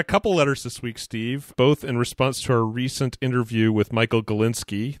 So we got a couple letters this week, Steve, both in response to our recent interview with Michael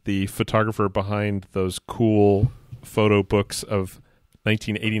Galinsky, the photographer behind those cool photo books of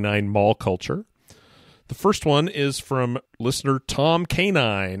 1989 mall culture. The first one is from listener Tom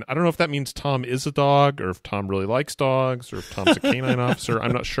Canine. I don't know if that means Tom is a dog or if Tom really likes dogs or if Tom's a canine officer.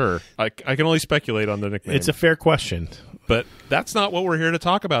 I'm not sure. I can only speculate on the nickname. It's a fair question. But that's not what we're here to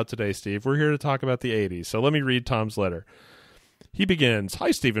talk about today, Steve. We're here to talk about the 80s. So let me read Tom's letter. He begins,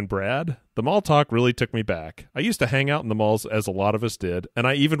 "Hi, Steve and Brad. The mall talk really took me back. I used to hang out in the malls, as a lot of us did, and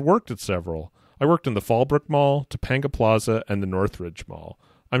I even worked at several. I worked in the Fallbrook Mall, Topanga Plaza, and the Northridge Mall.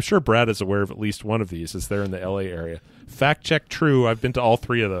 I'm sure Brad is aware of at least one of these, as they're in the LA area. Fact check true, I've been to all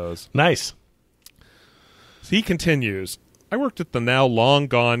three of those." Nice. So he continues, "I worked at the now long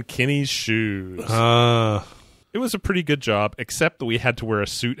gone Kinney's Shoes. It was a pretty good job, except that we had to wear a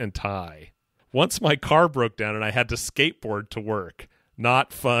suit and tie. Once my car broke down and I had to skateboard to work.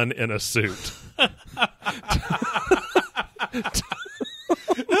 Not fun in a suit."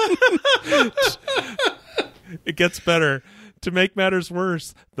 It gets better. To make matters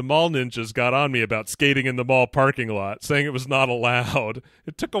worse, the mall ninjas got on me about skating in the mall parking lot, saying it was not allowed.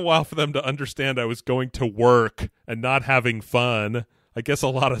 It took a while for them to understand I was going to work and not having fun. I guess a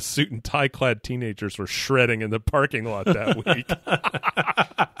lot of suit and tie clad teenagers were shredding in the parking lot that week.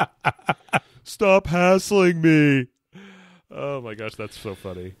 Stop hassling me. Oh my gosh, that's so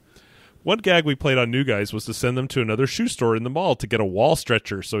funny. One gag we played on New Guys was to send them to another shoe store in the mall to get a wall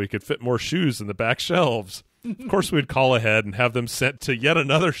stretcher so he could fit more shoes in the back shelves. Of course, we'd call ahead and have them sent to yet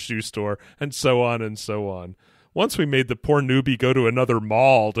another shoe store, and so on and so on. Once we made the poor newbie go to another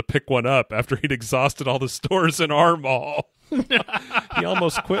mall to pick one up after he'd exhausted all the stores in our mall. He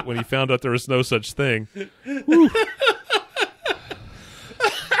almost quit when he found out there was no such thing.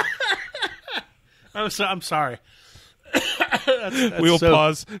 I'm sorry. We'll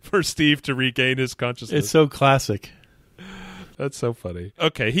pause for Steve to regain his consciousness. It's so classic. That's so funny.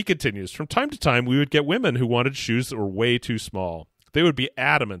 Okay, he continues. From time to time, we would get women who wanted shoes that were way too small. They would be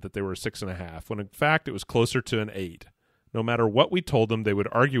adamant that they were a 6.5, when in fact it was closer to an 8. No matter what we told them, they would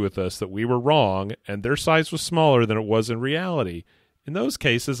argue with us that we were wrong and their size was smaller than it was in reality. In those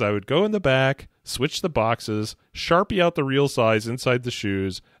cases, I would go in the back, switch the boxes, Sharpie out the real size inside the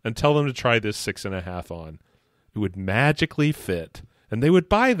shoes, and tell them to try this 6.5 on. It would magically fit, and they would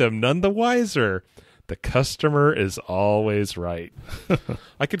buy them none the wiser. The customer is always right.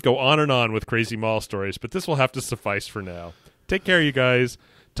 I could go on and on with crazy mall stories, but this will have to suffice for now. Take care, you guys.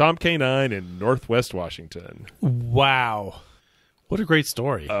 Tom K9 in Northwest Washington. Wow. What a great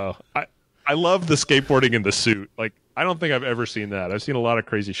story. Oh, I love the skateboarding in the suit. I don't think I've ever seen that. I've seen a lot of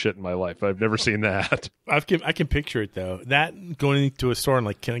crazy shit in my life, but I've never seen that. I can picture it, though. That going into a store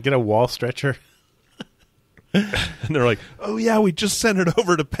and can I get a wall stretcher? And they're like, oh, yeah, we just sent it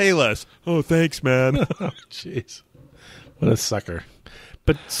over to Payless. Oh, thanks, man. Oh, jeez. What a sucker.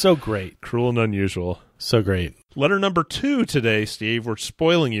 But so great. Cruel and unusual. So great. Letter number 2 today, Steve. We're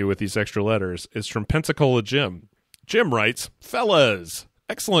spoiling you with these extra letters. Is from Pensacola Jim. Jim writes, fellas,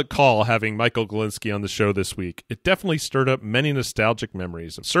 excellent call having Michael Galinsky on the show this week. It definitely stirred up many nostalgic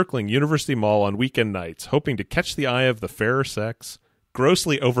memories of circling University Mall on weekend nights, hoping to catch the eye of the fairer sex,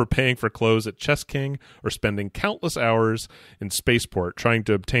 grossly overpaying for clothes at Chess King, or spending countless hours in Spaceport trying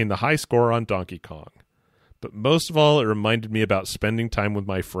to obtain the high score on Donkey Kong. But most of all, it reminded me about spending time with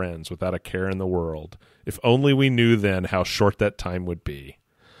my friends without a care in the world. If only we knew then how short that time would be.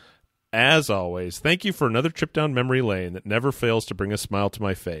 As always, thank you for another trip down memory lane that never fails to bring a smile to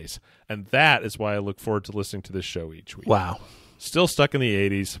my face. And that is why I look forward to listening to this show each week. Wow. Still stuck in the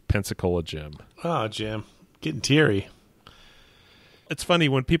 80s, Pensacola Jim. Oh, Jim. Getting teary. It's funny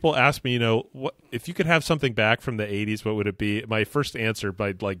when people ask me, what if you could have something back from the 80s, what would it be? My first answer,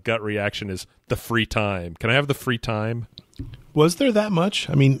 my gut reaction is the free time. Can I have the free time? Was there that much?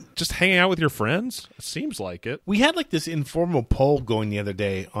 I mean, just hanging out with your friends? It seems like it. We had this informal poll going the other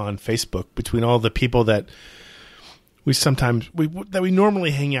day on Facebook between all the people that we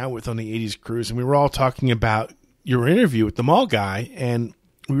normally hang out with on the 80s cruise, and we were all talking about your interview with the mall guy, and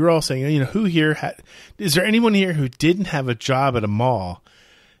we were all saying, who here is there anyone here who didn't have a job at a mall?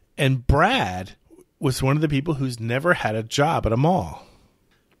 And Brad was one of the people who's never had a job at a mall.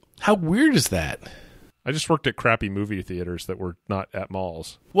 How weird is that? I just worked at crappy movie theaters that were not at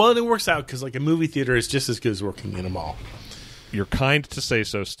malls. Well, and it works out because a movie theater is just as good as working in a mall. You're kind to say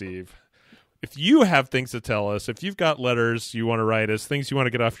so, Steve. If you have things to tell us, if you've got letters you want to write us, things you want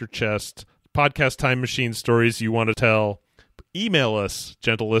to get off your chest, podcast time machine stories you want to tell, email us,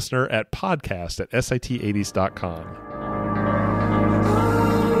 gentle listener, at podcast@sit80s.com.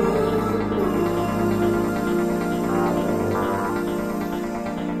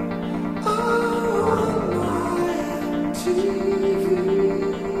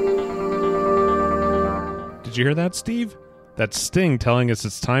 Did you hear that, Steve? That's Sting telling us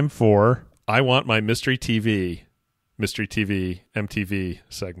it's time for I Want My Mystery TV MTV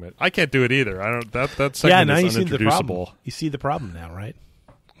segment. I can't do it either. I don't. That segment now is you see the problem. unintroducible. You see the problem now, right?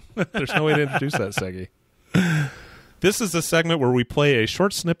 There's no way to introduce that, Seggy. This is a segment where we play a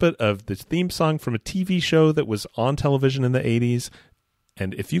short snippet of the theme song from a TV show that was on television in the 80s.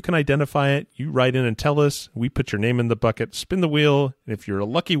 And if you can identify it, you write in and tell us. We put your name in the bucket, spin the wheel, and if you're a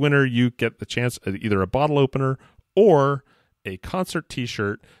lucky winner, you get the chance at either a bottle opener or a concert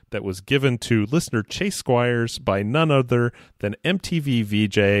T-shirt that was given to listener Chase Squires by none other than MTV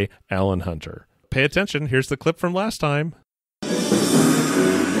VJ Alan Hunter. Pay attention. Here's the clip from last time.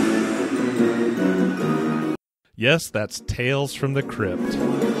 Yes, that's Tales from the Crypt.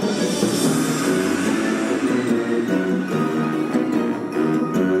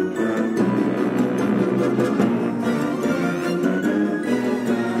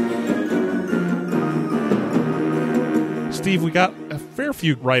 Steve, we got a fair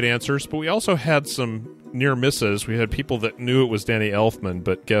few right answers, but we also had some near misses. We had people that knew it was Danny Elfman,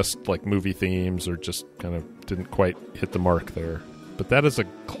 but guessed movie themes or just kind of didn't quite hit the mark there. But that is a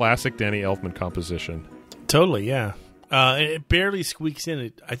classic Danny Elfman composition. Totally, yeah. It barely squeaks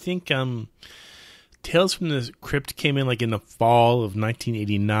in. I think Tales from the Crypt came in in the fall of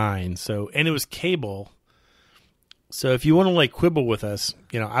 1989. And it was cable. So if you want to quibble with us,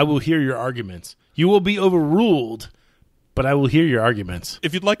 I will hear your arguments. You will be overruled, but I will hear your arguments.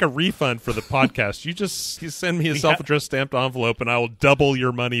 If you'd like a refund for the podcast, you send me a self-addressed stamped envelope, and I will double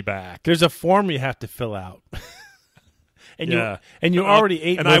your money back. There's a form you have to fill out. You already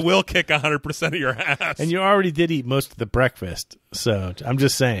ate, and I will kick 100% of your ass. And you already did eat most of the breakfast. So I'm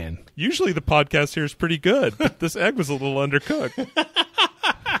just saying. Usually the podcast here is pretty good, but this egg was a little undercooked.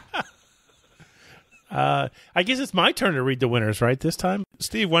 I guess it's my turn to read the winners, right? This time,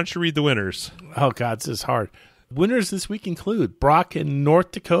 Steve, why don't you read the winners? Oh God, this is hard. Winners this week include Brock in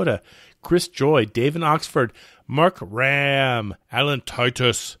North Dakota, Chris Joy, Dave in Oxford, Mark Ram, Alan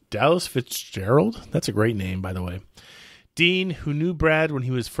Titus, Dallas Fitzgerald. That's a great name, by the way. Dean, who knew Brad when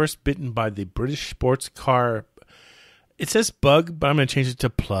he was first bitten by the British sports car. It says bug, but I'm going to change it to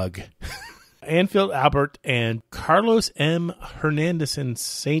plug. Anfield Albert and Carlos M. Hernandez in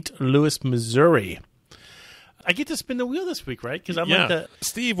St. Louis, Missouri. I get to spin the wheel this week, right? Because I'm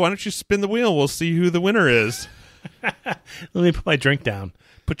Steve, why don't you spin the wheel? We'll see who the winner is. Let me put my drink down.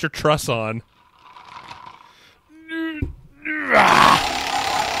 Put your truss on.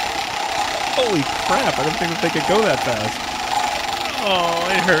 Holy crap, I didn't think that they could go that fast. Oh,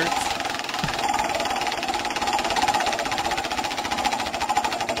 it hurts.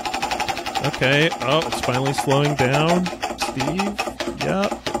 Okay. Oh, it's finally slowing down. Steve.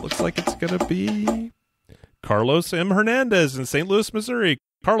 Yep. It looks like it's going to be Carlos M. Hernandez in St. Louis, Missouri.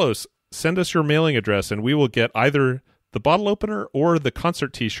 Carlos, send us your mailing address and we will get either the bottle opener or the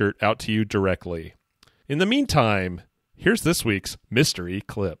concert t-shirt out to you directly. In the meantime, here's this week's mystery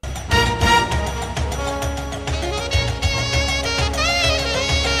clip.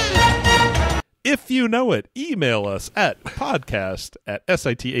 If you know it, email us at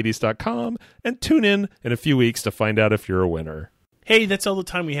podcast@sit80s.com and tune in a few weeks to find out if you're a winner. Hey, that's all the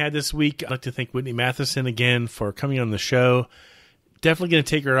time we had this week. I'd like to thank Whitney Matheson again for coming on the show. Definitely going to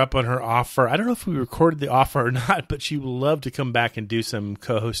take her up on her offer. I don't know if we recorded the offer or not, but she would love to come back and do some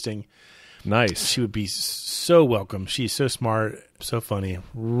co-hosting. Nice. She would be so welcome. She's so smart, so funny.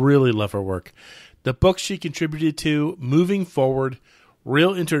 Really love her work. The books she contributed to, Moving Forward,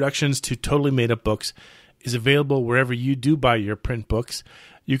 Real Introductions to Totally Made Up Books, is available wherever you do buy your print books.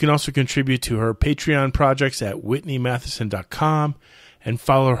 You can also contribute to her Patreon projects at whitneymatheson.com and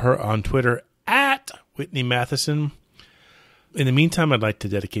follow her on Twitter at Whitney Matheson. In the meantime, I'd like to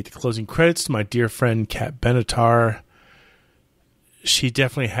dedicate the closing credits to my dear friend Kat Benatar. She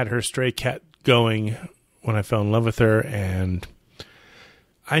definitely had her stray cat going when I fell in love with her, and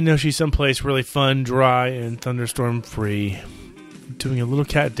I know she's someplace really fun, dry, and thunderstorm-free, doing a little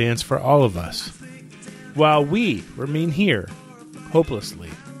cat dance for all of us, while we remain here, hopelessly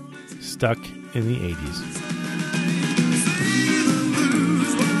stuck in the 80s.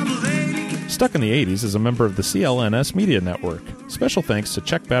 Stuck in the 80s is a member of the CLNS Media Network. Special thanks to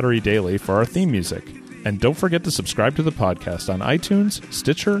Check Battery Daily for our theme music. And don't forget to subscribe to the podcast on iTunes,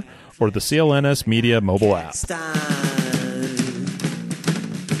 Stitcher, or the CLNS Media mobile app.